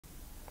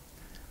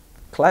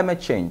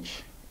Climate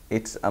change,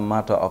 it's a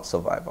matter of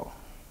survival.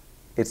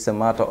 It's a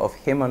matter of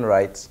human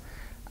rights,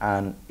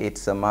 and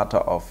it's a matter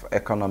of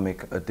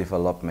economic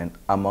development,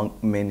 among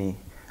many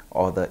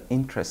other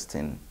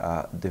interesting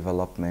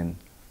development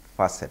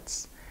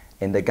facets.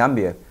 In the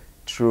Gambia,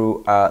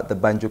 through the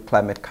Banjul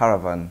Climate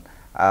Caravan,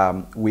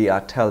 we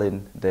are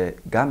telling the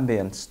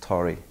Gambian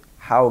story,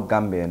 how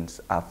Gambians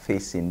are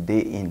facing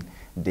day in,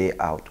 day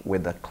out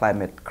with the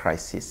climate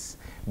crisis.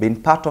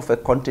 Being part of a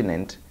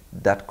continent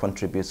that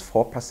contributes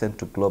 4%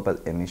 to global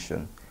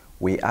emission,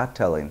 we are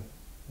telling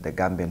the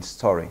Gambian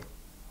story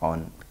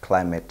on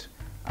climate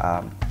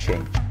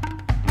change.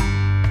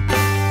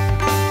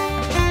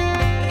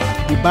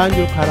 The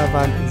Banjul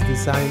Caravan is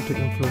designed to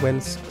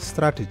influence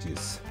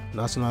strategies,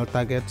 national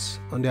targets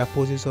on their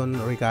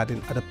position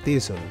regarding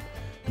adaptation,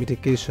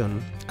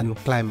 mitigation, and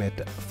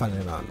climate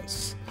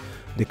finance.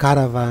 The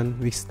caravan,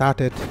 which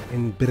started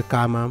in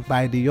Birkama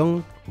by the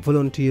young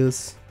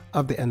volunteers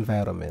of the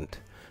environment.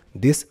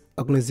 These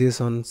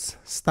organizations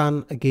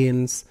stand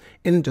against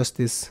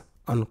injustice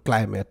on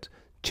climate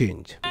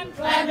change.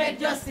 Climate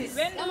justice.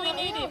 When do we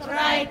need it?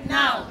 Right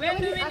now. When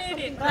do we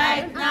need it?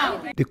 Right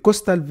now. The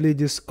coastal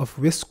villages of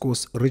West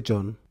Coast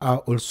region are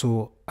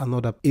also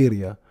another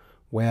area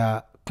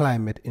where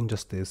climate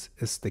injustice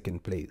is taking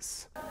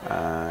place.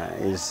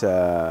 It's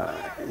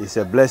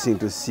a blessing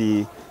to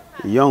see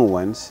young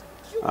ones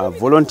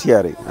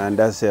volunteering, and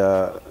that's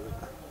to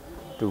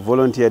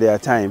volunteer their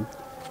time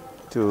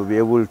to be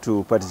able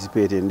to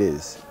participate in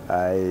this.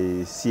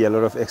 I see a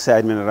lot of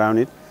excitement around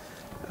it,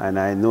 and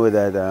I know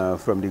that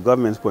from the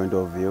government's point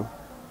of view,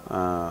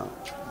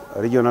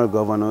 regional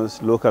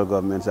governors, local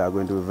governments are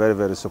going to be very,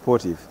 very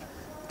supportive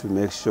to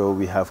make sure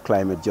we have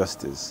climate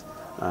justice.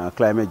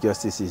 Climate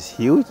justice is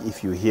huge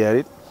if you hear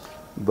it,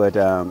 but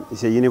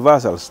it's a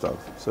universal stuff.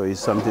 So it's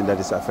something that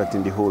is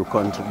affecting the whole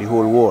country, the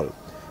whole world.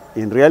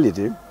 In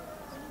reality,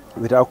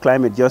 without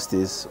climate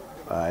justice,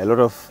 a lot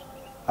of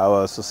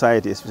our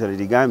society, especially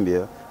the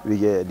Gambia,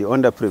 the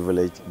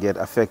underprivileged get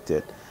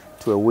affected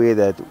to a way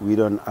that we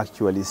don't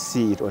actually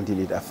see it until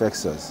it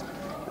affects us.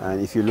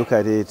 And if you look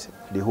at it,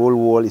 the whole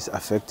world is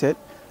affected.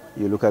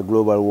 You look at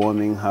global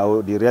warming,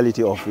 how the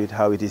reality of it,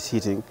 how it is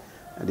hitting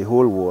the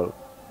whole world.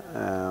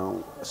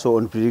 So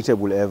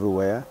unpredictable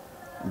everywhere.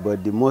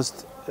 But the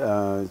most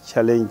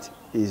challenge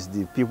is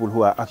the people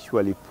who are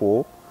actually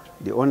poor,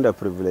 the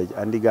underprivileged,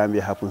 and the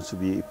Gambia happens to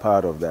be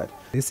part of that.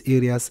 These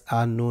areas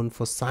are known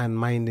for sand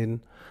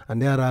mining,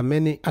 and there are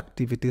many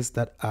activities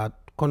that are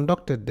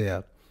conducted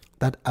there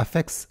that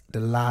affects the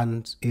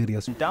land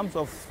areas. In terms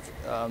of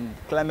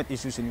climate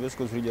issues in West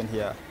Coast region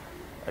here,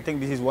 I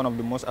think this is one of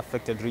the most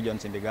affected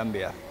regions in the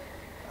Gambia.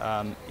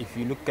 If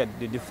you look at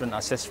the different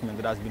assessment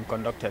that has been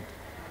conducted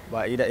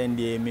by either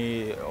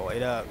NDMA or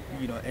either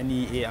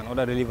NEA and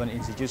other relevant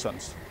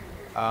institutions,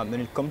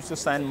 when it comes to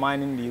sand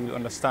mining, you will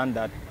understand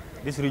that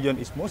this region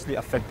is mostly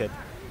affected,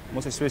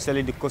 most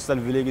especially the coastal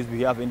villages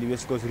we have in the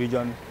West Coast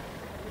region.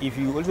 If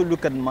you also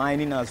look at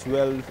mining as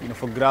well,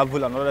 for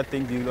gravel and other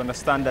things, you will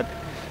understand that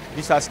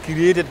this has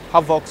created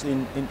havoc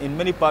in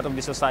many parts of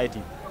the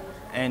society,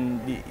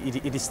 and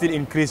it is still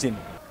increasing.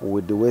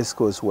 With the West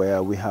Coast,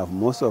 where we have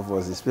most of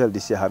us, especially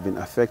this year, have been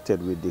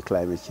affected with the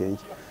climate change,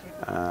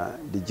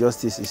 the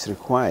justice is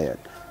required.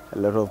 A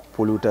lot of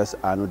polluters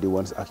are not the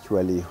ones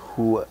actually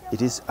who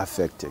it is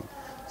affecting.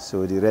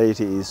 So the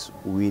reality is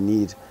we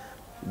need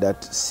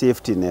that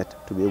safety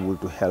net to be able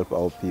to help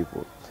our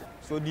people.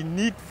 So the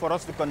need for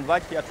us to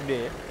converge here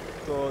today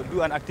to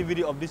do an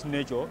activity of this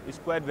nature is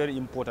quite very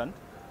important,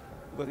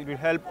 because it will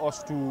help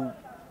us to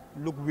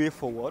look way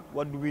forward.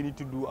 What do we need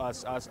to do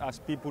as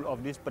people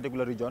of this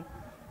particular region?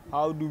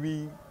 How do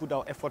we put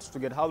our efforts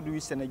together? How do we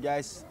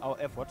synergize our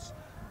efforts?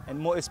 And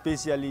more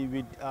especially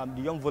with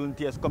the young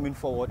volunteers coming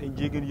forward,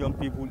 engaging young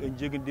people,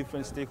 engaging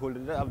different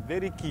stakeholders that are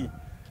very key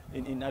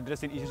in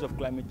addressing issues of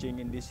climate change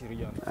in this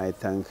region. I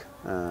thank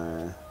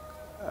the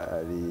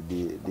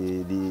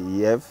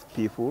EF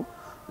people,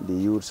 the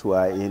youths who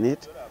are in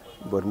it,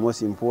 but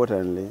most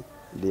importantly,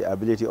 the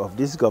ability of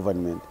this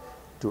government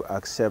to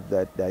accept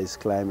that there is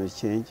climate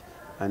change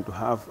and to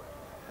have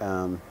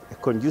a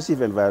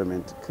conducive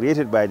environment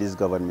created by this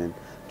government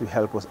to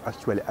help us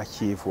actually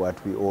achieve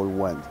what we all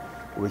want,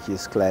 which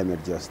is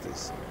climate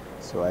justice.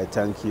 So I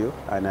thank you,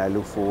 and I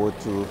look forward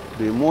to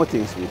doing more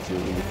things with you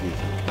in the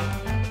future.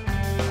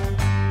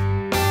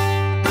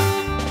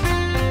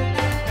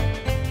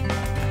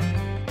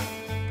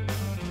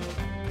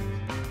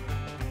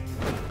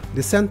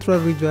 The central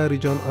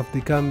region of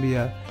the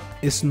Gambia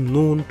is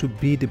known to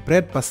be the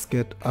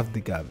breadbasket of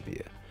the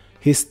Gambia.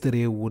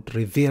 History would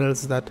reveal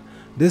that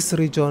this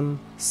region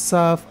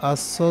served as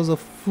source of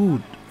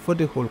food for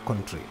the whole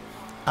country,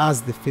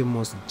 as the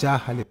famous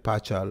Jahali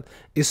Pachal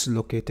is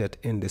located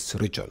in this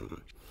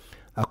region.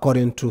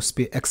 According to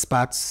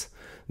experts,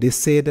 they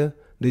said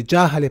the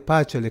Jahali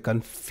Pachal can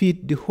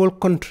feed the whole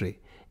country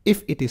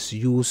if it is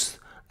used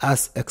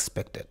as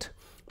expected.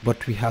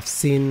 But we have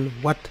seen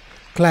what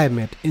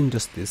climate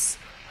injustice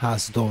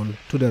has done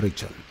to the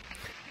region.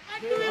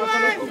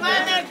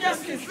 Climate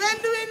justice. When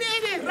do we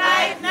need it?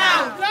 Right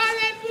now.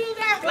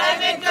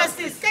 Climate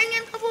justice.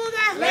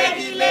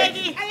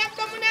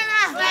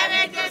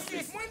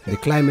 The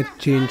climate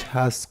change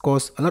has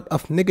caused a lot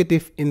of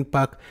negative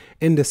impact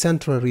in the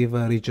Central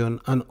River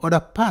region and other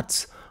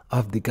parts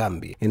of the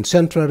Gambia. In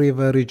Central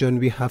River region,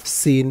 we have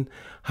seen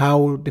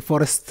how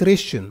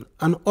deforestation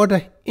and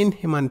other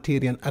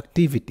inhumanitarian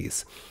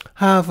activities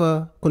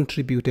have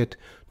contributed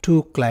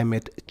to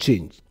climate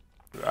change.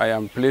 I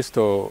am pleased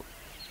to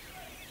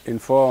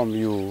inform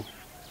you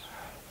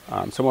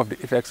some of the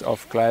effects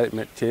of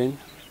climate change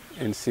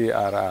in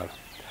CRR.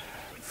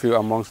 Few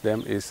amongst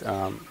them is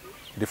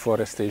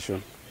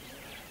deforestation.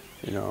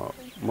 You know,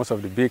 most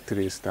of the big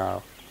trees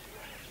now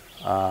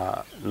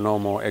are no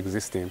more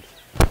existing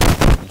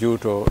due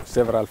to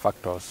several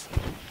factors: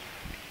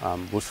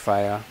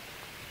 bushfire,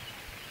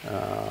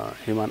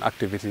 human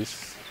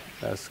activities,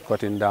 that's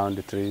cutting down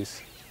the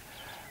trees,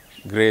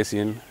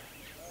 grazing,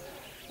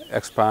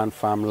 expand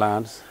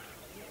farmlands.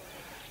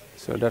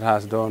 So that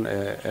has done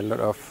a lot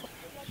of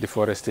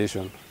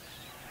deforestation.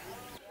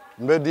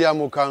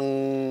 Mbediamu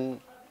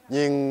kang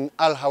nying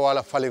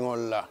alhawala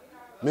falingolla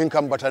min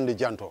kam batandi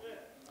janto.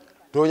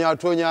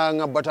 Tonya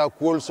nga bata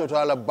kuol soto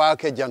ala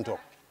bake janto.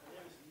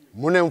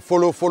 Munem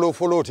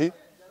follow ti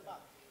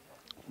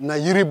na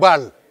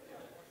yiribal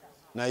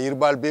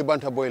be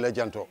banta boy la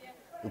janto.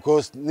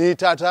 Because ni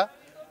tata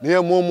ni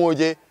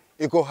momoje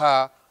iko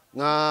ha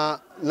nga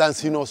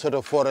lansino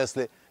soto forest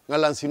le nga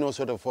lansino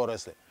soto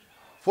forest le.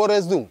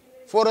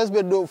 Forest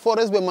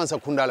be mansa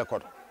kundale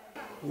koto.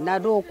 Na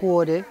do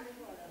kuode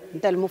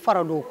ntel mu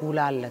fara do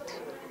kulalati.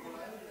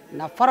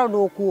 Na fara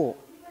do kuo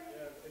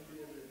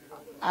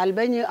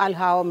albani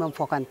alhawo men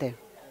fokante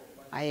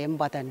ayem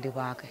batandi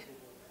bake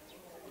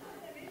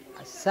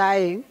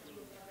sai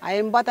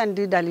ayem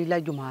batandi dalila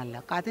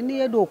jumala katini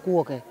ye do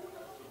kuo ke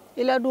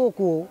ila do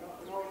kuo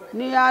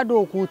ni ya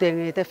do ku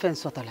te fen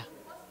sotala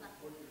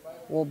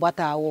wo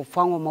bata wo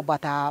fango mo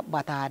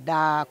bata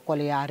da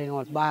kolyari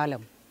ngol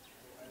balam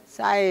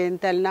sai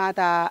entel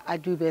nata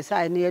ajube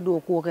sai ni ye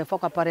do kuo ke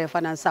foka pare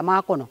fanan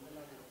sama kono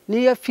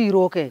ni ye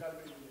firo ke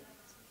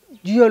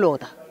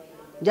jiolota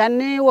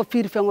janni wo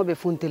fir fengo be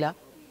funtila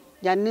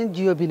janni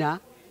jiyo bina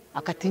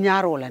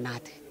akatinyaro la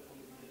nati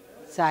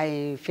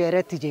sai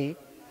fereti je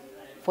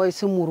foy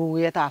sumuru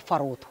yeta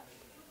faroto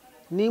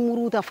ni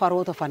muruta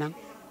faroto fanan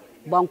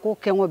banko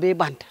kengo be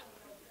banta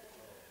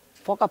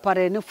foka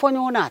pare ni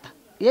fonyo nata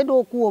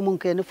yedo kuwo mun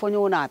ke ni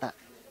fonyo nata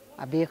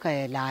abe ka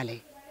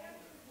lale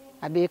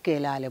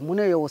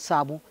mune yo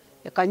sabu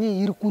e kanyi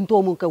yir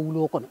kunto mun ka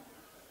wulo kono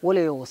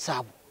wole yo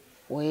sabu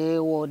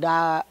wo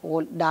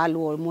dal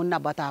wo mun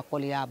nabata ko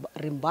ya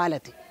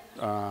rimbalati.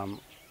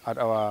 At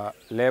our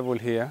level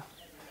here,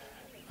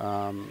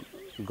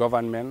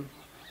 government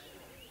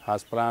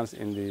has plans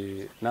in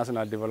the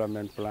National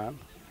Development Plan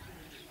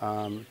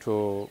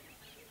to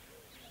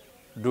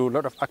do a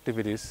lot of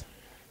activities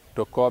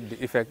to curb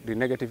the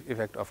negative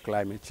effect of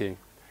climate change,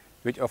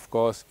 which of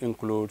course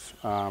includes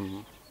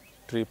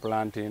tree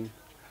planting,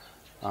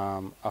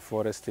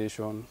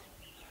 afforestation,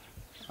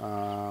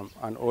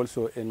 and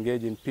also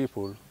engaging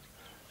people,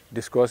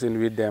 discussing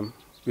with them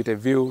with a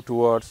view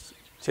towards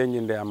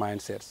changing their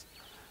mindsets.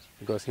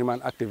 Because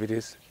human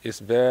activities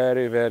is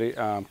very, very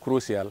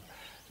crucial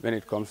when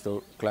it comes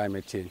to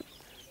climate change.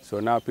 So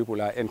now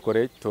people are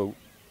encouraged to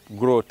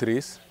grow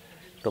trees,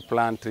 to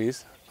plant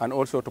trees, and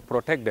also to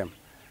protect them,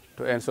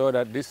 to ensure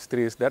that these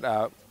trees that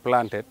are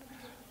planted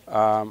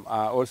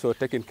are also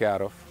taken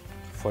care of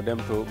for them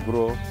to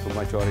grow to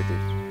maturity.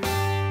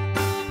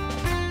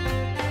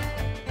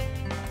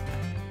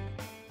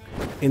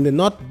 In the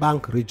North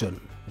Bank region,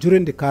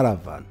 during the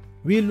caravan,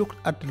 we looked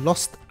at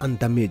loss and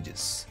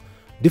damages.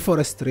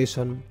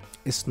 Deforestation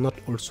is not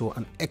also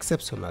an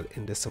exceptional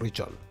in this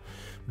region.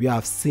 We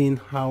have seen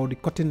how the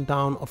cutting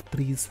down of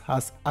trees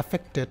has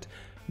affected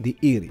the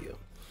area.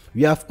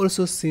 We have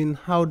also seen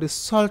how the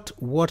salt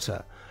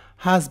water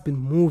has been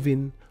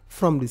moving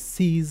from the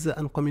seas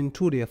and coming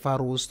to their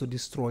furrows to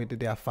destroy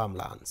their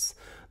farmlands.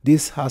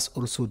 This has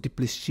also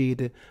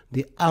depreciated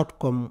the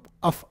outcome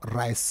of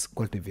rice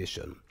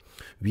cultivation.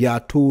 We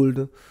are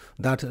told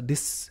that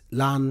these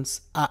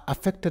lands are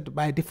affected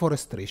by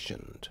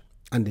deforestation,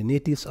 and the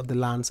natives of the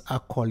lands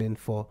are calling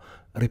for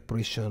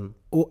reparation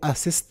or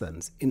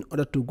assistance in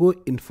order to go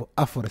in for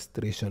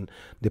afforestation,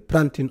 the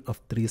planting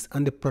of trees,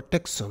 and the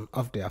protection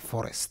of their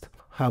forest.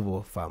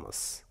 Havo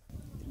farmers.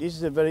 This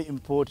is a very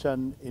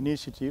important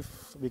initiative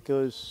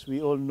because we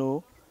all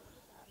know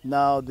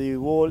now the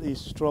world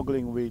is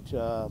struggling with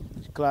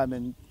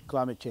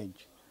climate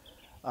change.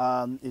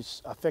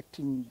 It's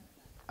affecting,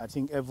 I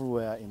think,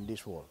 everywhere in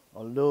this world.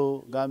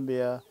 Although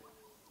Gambia,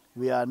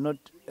 we are not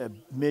a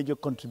major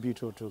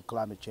contributor to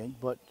climate change,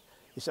 but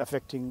it's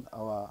affecting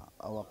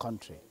our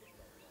country.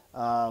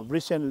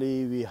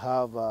 Recently, we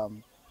have,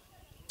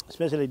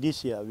 especially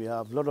this year, we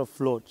have a lot of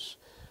floods,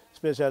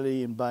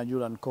 especially in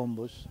Banjul and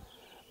Combos,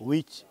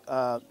 which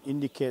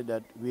indicate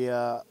that we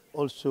are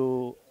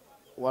also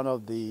one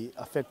of the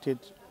affected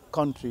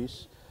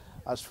countries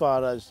as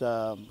far as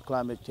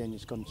climate change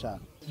is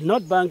concerned.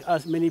 North Bank,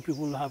 as many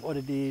people have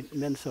already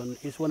mentioned,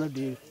 is one of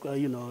the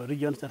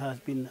regions that has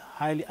been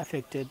highly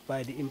affected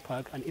by the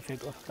impact and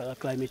effect of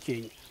climate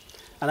change.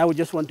 And I would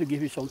just want to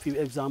give you some few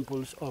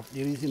examples of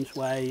the reasons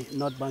why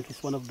North Bank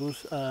is one of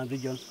those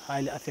regions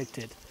highly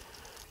affected.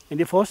 In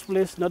the first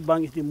place, North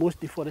Bank is the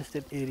most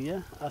deforested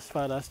area as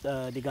far as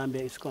the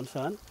Gambia is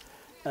concerned.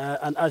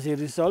 And as a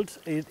result,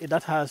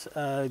 that has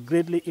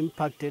greatly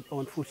impacted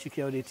on food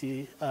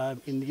security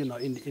in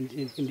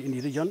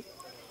the region.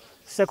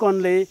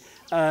 Secondly,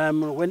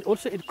 when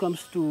also it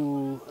comes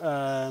to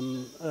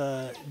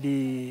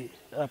the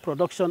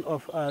production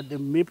of the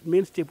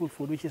main staple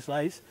food, which is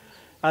rice,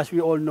 as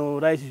we all know,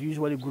 rice is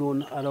usually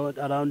grown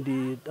around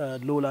the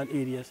lowland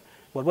areas.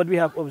 But what we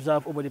have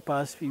observed over the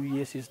past few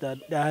years is that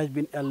there has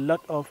been a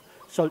lot of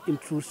salt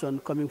intrusion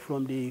coming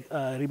from the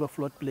river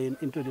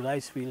floodplain into the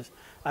rice fields.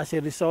 As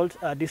a result,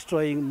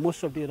 destroying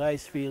most of the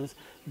rice fields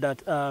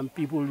that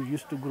people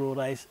used to grow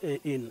rice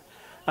in.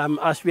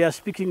 As we are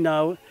speaking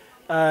now,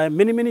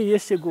 many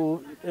years ago,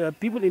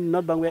 people in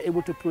North Bank were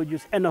able to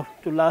produce enough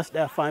to last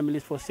their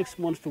families for 6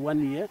 months to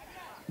 1 year.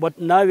 But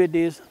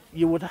nowadays,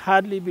 you would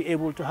hardly be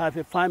able to have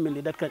a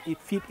family that can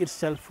feed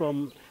itself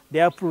from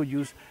their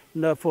produce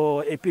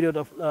for a period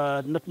of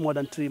not more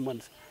than 3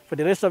 months. For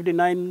the rest of the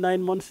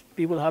nine months,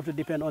 people have to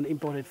depend on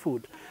imported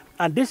food,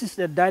 and this is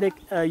the direct,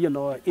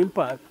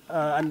 impact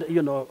and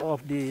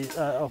of the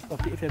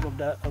effect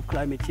of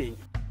climate change.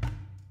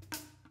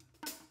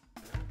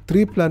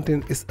 Tree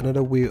planting is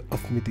another way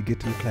of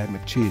mitigating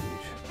climate change,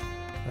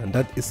 and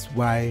that is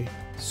why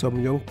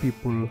some young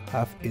people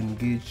have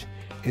engaged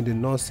in the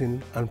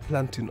nursing and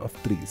planting of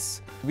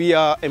trees. We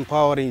are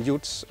empowering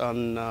youths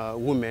and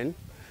women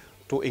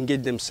to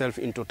engage themselves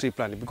into tree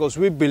planting, because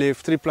we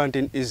believe tree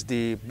planting is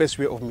the best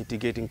way of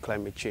mitigating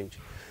climate change.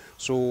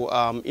 So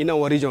in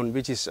our region,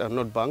 which is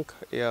North Bank,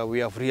 we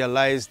have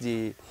realized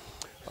the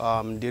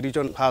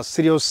region has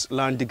serious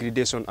land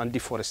degradation and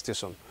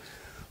deforestation.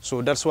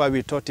 So that's why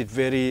we thought it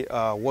very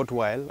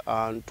worthwhile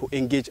to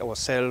engage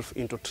ourselves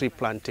into tree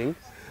planting.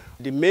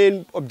 The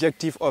main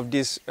objective of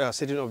this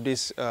setting of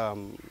this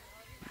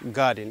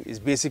garden is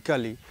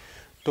basically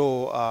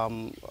to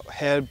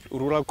help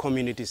rural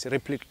communities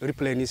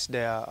replenish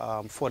their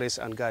forests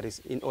and gardens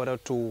in order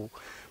to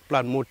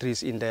plant more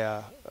trees in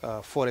their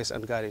forests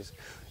and gardens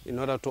in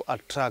order to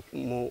attract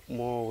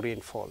more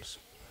rainfalls.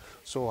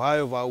 So,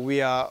 however,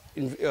 we are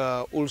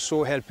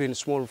also helping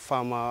small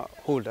farmer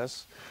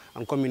holders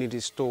and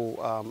communities to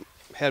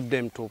help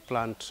them to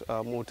plant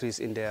more trees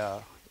in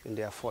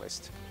their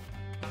forest.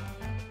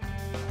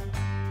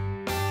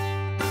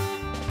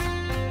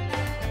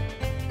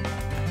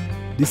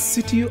 The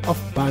city of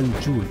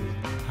Banjul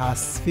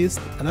has faced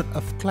a lot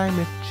of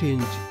climate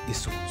change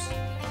issues.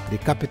 The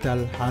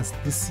capital has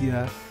this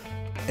year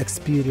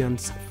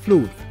experienced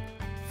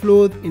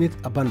flood in its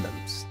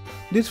abundance.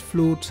 This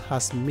flood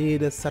has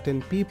made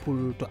certain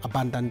people to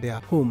abandon their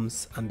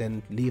homes and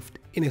then lived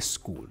in a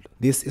school.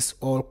 This is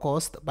all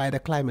caused by the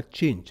climate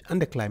change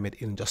and the climate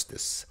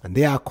injustice. And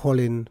they are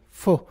calling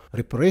for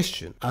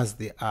reparation as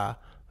they are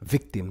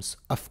victims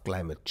of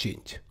climate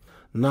change.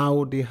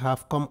 Now they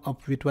have come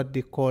up with what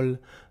they call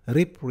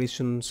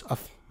reparations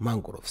of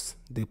mangroves,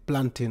 the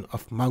planting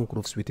of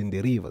mangroves within the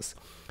rivers.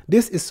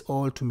 This is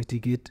all to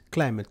mitigate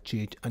climate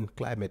change and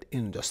climate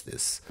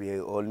injustice.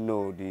 We all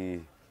know the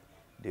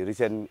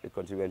recent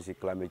consequences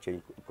climate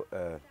change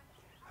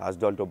has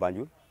done to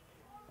Banjul,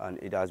 and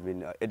it has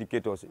been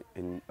educated us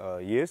in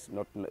years,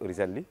 not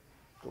recently,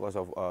 because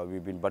of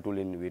we've been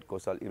battling with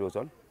coastal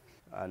erosion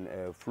and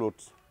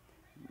floods,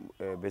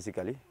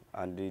 basically,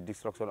 and the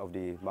destruction of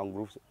the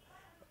mangroves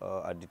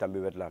at the Tambi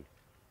wetland.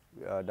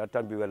 That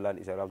Tambi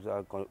wetland is a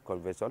Ramsar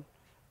convention,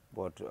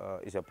 but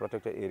it's a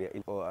protected area.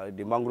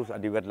 The mangroves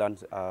at the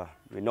wetlands,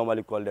 we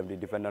normally call them the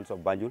defendants of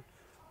Banjul,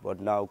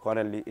 but now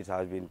currently it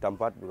has been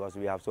tampered because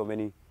we have so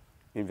many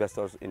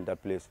investors in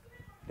that place.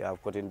 They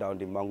have cutting down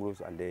the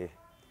mangroves and they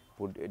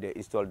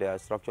install their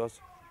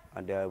structures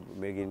and they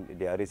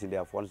are raising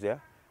their funds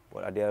there.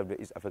 But at the end of the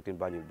day, it's affecting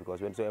Banjul because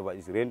whenever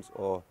it rains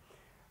or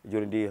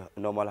during the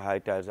normal high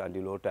tides and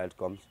the low tides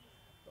comes,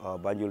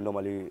 Banjul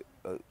normally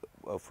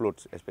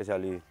floats,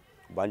 especially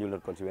Banjul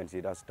North constituency,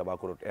 that's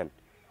Tobacco Road end.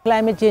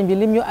 Climate change bi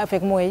lim ñu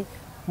affect mooy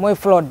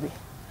flood bi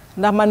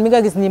ndax man mi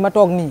nga gis nii ma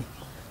toog nii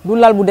du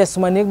lal bu des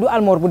suma néeg du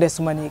almoor bu des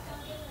suma néeg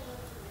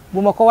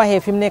bu ma ko waxee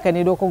fi mu nekk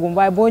nii doo ko gum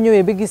waaye boo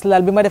ñëwee bi gis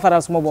lal bi ma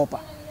defaral suma boppa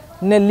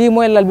ne lii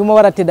mooy lal bi ma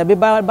war a tëdda bi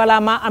balaa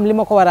maa am li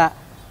ma ko war a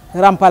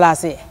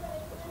remplacer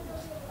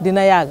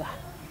dina yàgga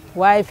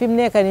waaye fi mu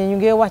nekk nii ñu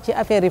ngi wax ci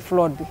affaire yi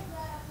flood bi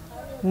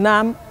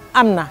naam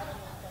am na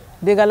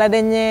dégg la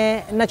dañ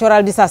ne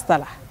natural disaster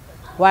la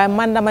waaye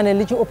man dama ne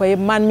li ci ëpp yëpp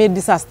man made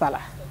disaster la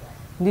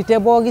ndite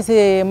boo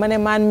gisee ma ne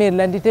man made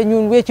la ndite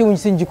ñun wecci wuñ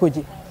suñ jikko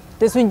ji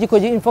te suñ jikko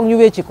ji il faut ñu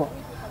wecci ko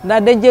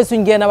ndax dañ jël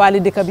suñ génn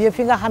wàlli dëkk bi yëpp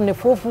fi nga xam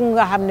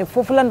ne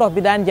foofu la ndox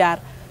bi daan jaar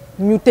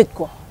ñu tëj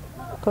ko.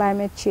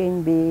 Climate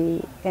change bi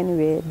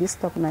anyway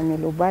disturb nañu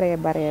lu bare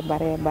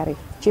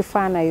ci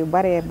faana yu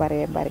bare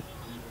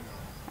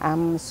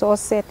soo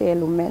seetee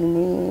lu mel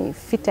ni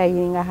fita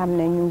yi nga xam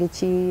ne ñu ngi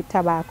ci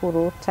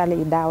Tabakoro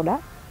Tali Dawda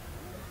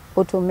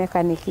auto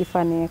mécanique yi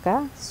fa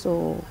nekka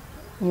so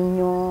ñu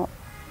ñoo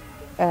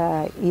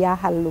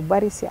yaaxal lu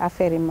bari si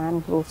affaire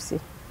mangrove si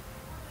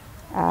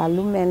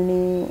lu mel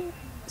ni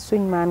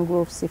suñ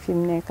mangrove si fi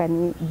mu nekk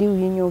nii diw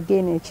yi ñoo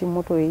génnee ci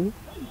moto yi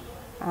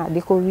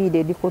di ko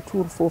wiide di ko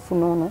tuur foofu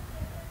noonu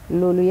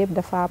loolu yëpp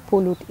dafa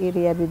pollute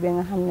area bi ba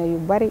nga xam ne yu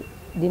bari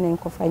dinañ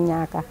ko fa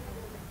ñaaka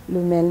lu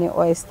mel ni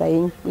oyster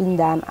yiñ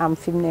daan am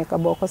fi mu nekk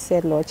boo ko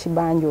seetloo ci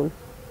Banjul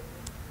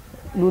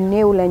lu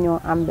néew la ñoo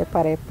am ba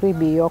pare prix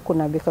bi yokku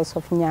na because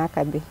of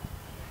ñaaka bi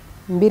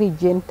mbiri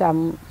jën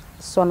tam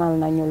sonal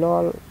nañu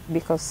lool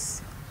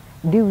because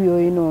diw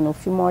yooyu noonu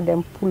fi moo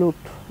dem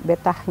pollute ba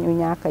tax ñu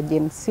ñaaka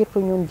jën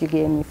surtout ñun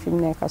jigéen ñi fi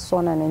mu nekk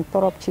sona nañ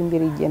torop ci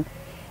mbiri jën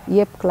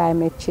yëpp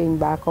climate change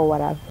baa ko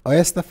waral.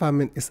 Oyster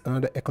farming is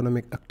another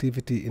economic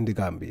activity in the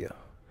Gambia.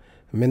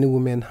 Many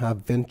women have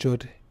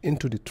ventured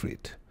into the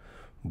trade,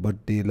 but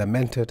they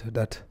lamented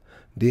that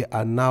they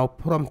are now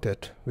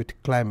prompted with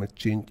climate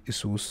change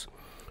issues,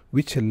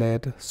 which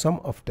led some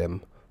of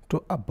them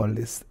to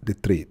abolish the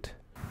trade.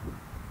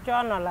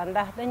 coono la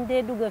ndax dañ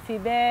dee dugg fi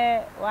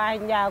ba waa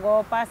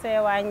Njaago passé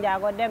waa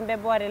Njaago dem ba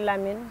boori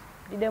Lamine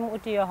di dem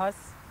uti yoxos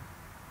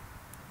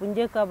bu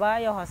njëkk ba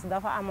yoxos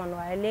dafa amoon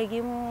waaye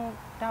léegi mu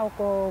taw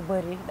ko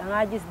bëri da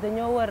nga gis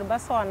dañoo wër ba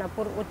soona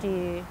pour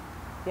uti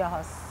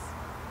yoxos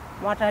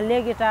moo tax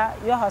léegi ta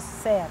yoxos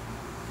seer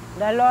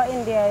da loo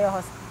indee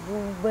yoxos bu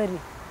bëri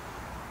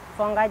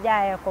fo nga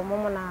jaayee ko mu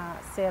mun a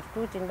seer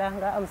tuuti ndax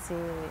nga am si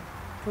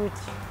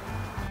tuuti.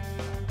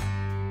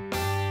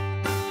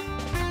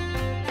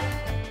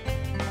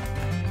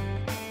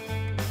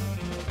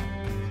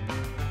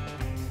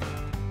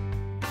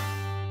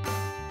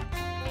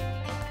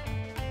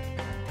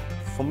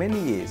 For many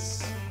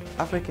years,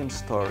 African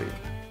story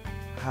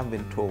have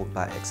been told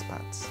by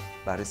experts,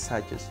 by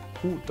researchers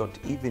who don't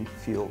even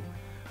feel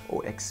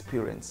or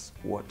experience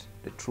what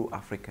the true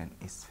African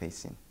is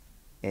facing.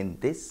 And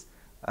this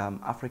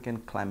African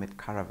climate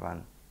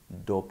caravan,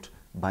 dubbed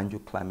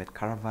Banjul Climate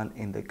Caravan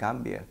in the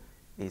Gambia,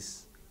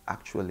 is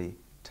actually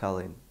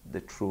telling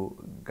the true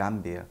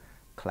Gambia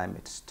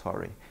climate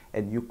story.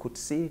 And you could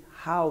see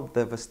how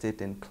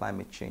devastating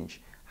climate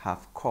change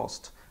have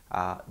caused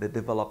the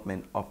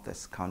development of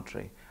this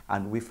country.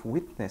 And we've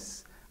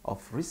witnessed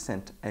of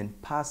recent and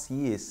past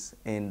years,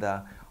 and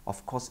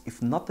of course,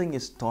 if nothing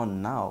is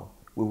done now,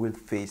 we will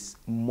face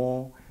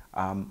more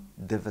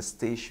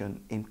devastation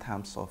in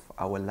terms of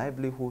our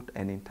livelihood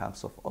and in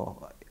terms of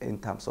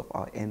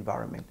our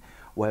environment.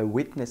 We're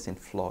witnessing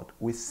flood.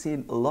 We've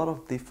seen a lot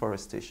of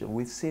deforestation.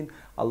 We've seen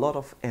a lot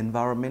of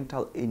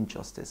environmental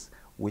injustice,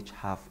 which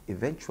have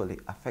eventually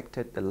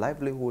affected the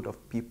livelihood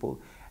of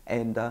people,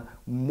 and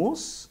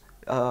most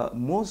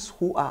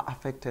who are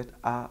affected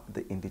are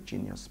the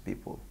indigenous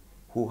people,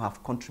 who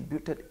have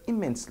contributed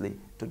immensely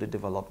to the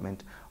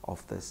development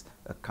of this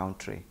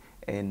country.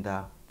 And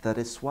that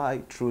is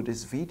why through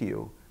this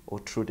video or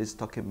through this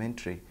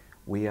documentary,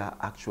 we are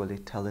actually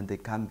telling the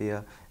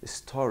Gambia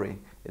story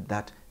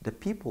that the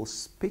people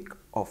speak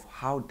of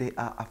how they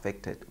are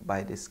affected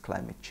by this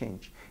climate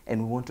change.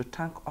 And we want to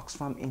thank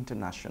Oxfam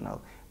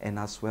International and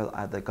as well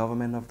as the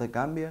government of the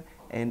Gambia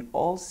and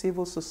all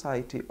civil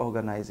society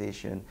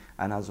organizations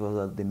and as well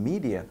as the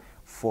media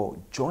for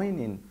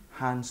joining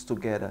hands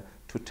together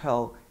to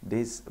tell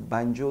this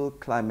Banjul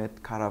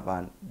Climate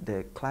Caravan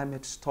the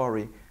climate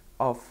story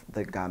of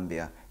the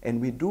Gambia. And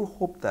we do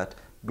hope that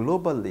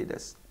global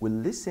leaders will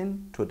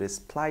listen to this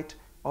plight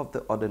of the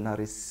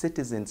ordinary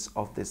citizens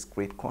of this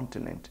great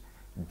continent,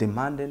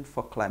 demanding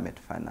for climate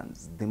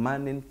finance,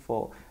 demanding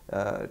for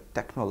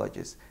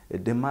technologies,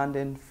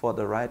 demanding for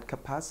the right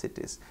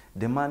capacities,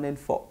 demanding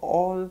for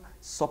all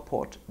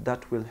support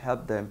that will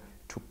help them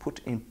to put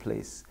in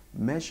place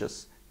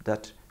measures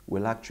that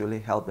will actually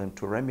help them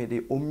to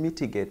remedy or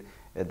mitigate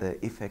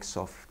the effects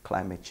of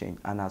climate change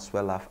and as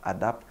well as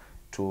adapt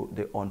to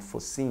the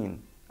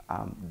unforeseen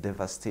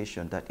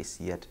devastation that is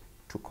yet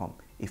to come.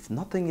 If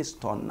nothing is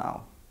done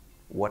now,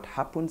 what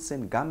happens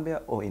in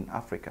Gambia or in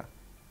Africa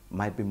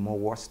might be more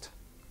worse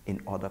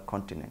in other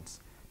continents.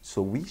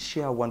 So we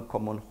share one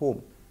common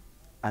home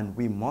and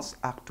we must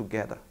act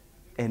together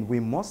and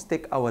we must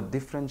take our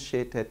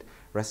differentiated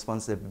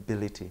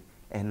responsibility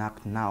and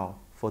act now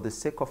for the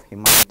sake of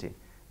humanity,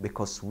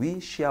 because we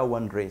share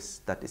one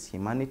race that is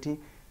humanity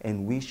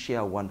and we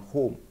share one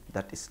home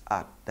that is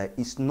Earth. There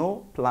is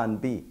no plan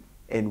B,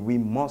 and we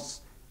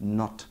must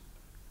not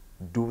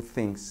do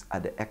things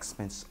at the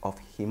expense of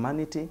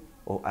humanity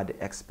or at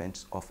the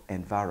expense of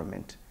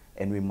environment.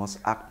 And we must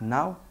act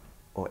now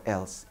or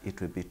else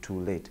it will be too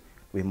late.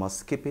 We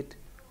must keep it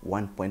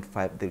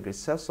 1.5 degrees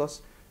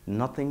Celsius,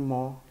 nothing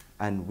more,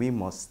 and we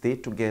must stay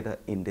together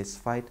in this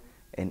fight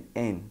and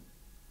end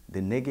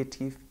the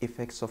negative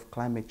effects of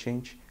climate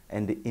change,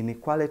 and the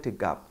inequality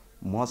gap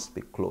must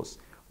be closed.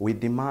 We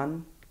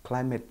demand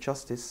climate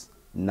justice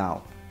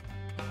now.